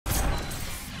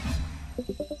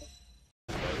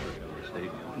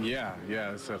Yeah,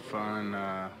 it's a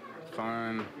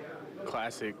fun,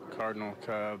 classic Cardinal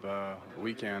Cub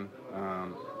weekend,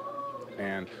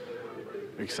 and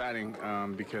exciting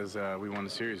because we won the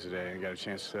series today and got a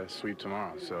chance to sweep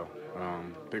tomorrow. So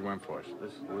big win for us.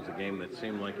 This was a game that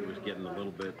seemed like it was getting a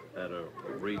little bit out of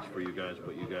reach for you guys,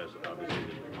 but you guys obviously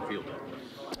didn't feel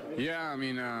that. Yeah, I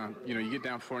mean, you get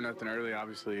down 4-0 early,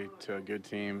 obviously, to a good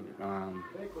team.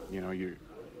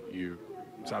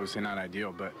 It's obviously not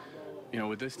ideal, but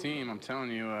with this team, I'm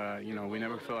telling you, we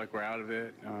never feel like we're out of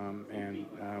it,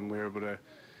 and we're able to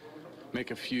make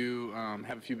have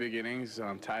a few big innings,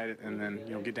 tie it, and then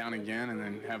get down again, and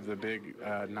then have the big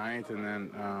ninth, and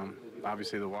then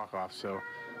obviously the walk-off. So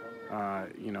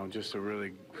just a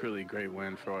really great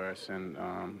win for us, and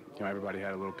everybody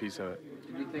had a little piece of it.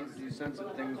 Do you sense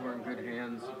that things were in good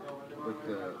hands with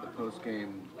the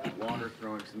post-game water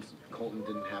throwing, since Kolten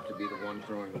didn't have to be the one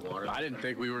throwing the water? I didn't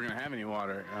think we were going to have any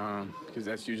water because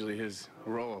that's usually his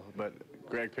role, but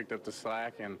Greg picked up the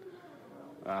slack, and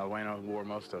Waino wore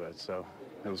most of it, so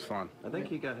it was fun. I think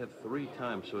he got hit 3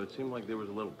 times, so it seemed like there was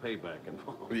a little payback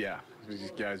involved. Yeah,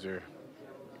 these guys are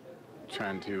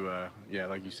trying to,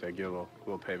 like you said, get a little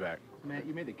payback. Matt,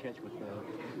 you made the catch with the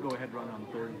go-ahead run on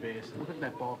third base. It looked like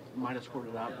that ball might have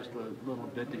squirted out just a little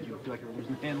bit. Did you feel like you were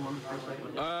losing the handle on the first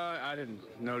second? I didn't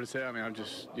notice it. I mean, I'm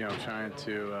just, trying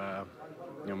to,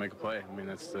 make a play. I mean,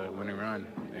 that's the winning run,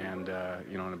 and,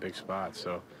 in a big spot.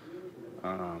 So,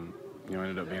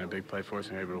 ended up being a big play for us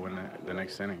and able to win the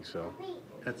next inning. So.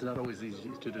 That's not always easy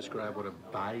to describe what a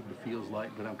vibe feels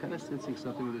like, but I'm kind of sensing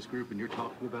something with this group, and you're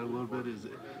talking about it a little bit.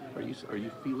 Are you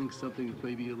feeling something that's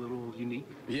maybe a little unique?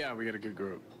 Yeah, we got a good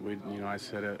group. I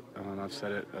said it. I've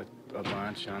said it a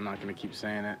bunch, and I'm not going to keep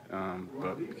saying it,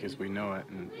 but because we know it.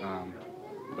 And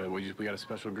but we got a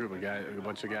special group, a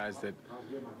bunch of guys that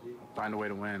find a way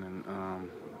to win, and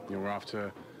we're off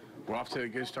to a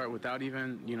good start without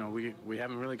even, we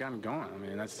haven't really gotten going. I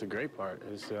mean, that's the great part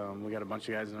is we got a bunch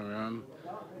of guys in the room,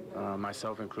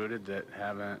 myself included, that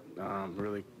haven't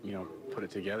really, put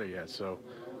it together yet. So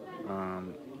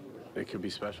it could be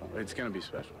special. It's going to be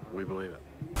special. We believe it.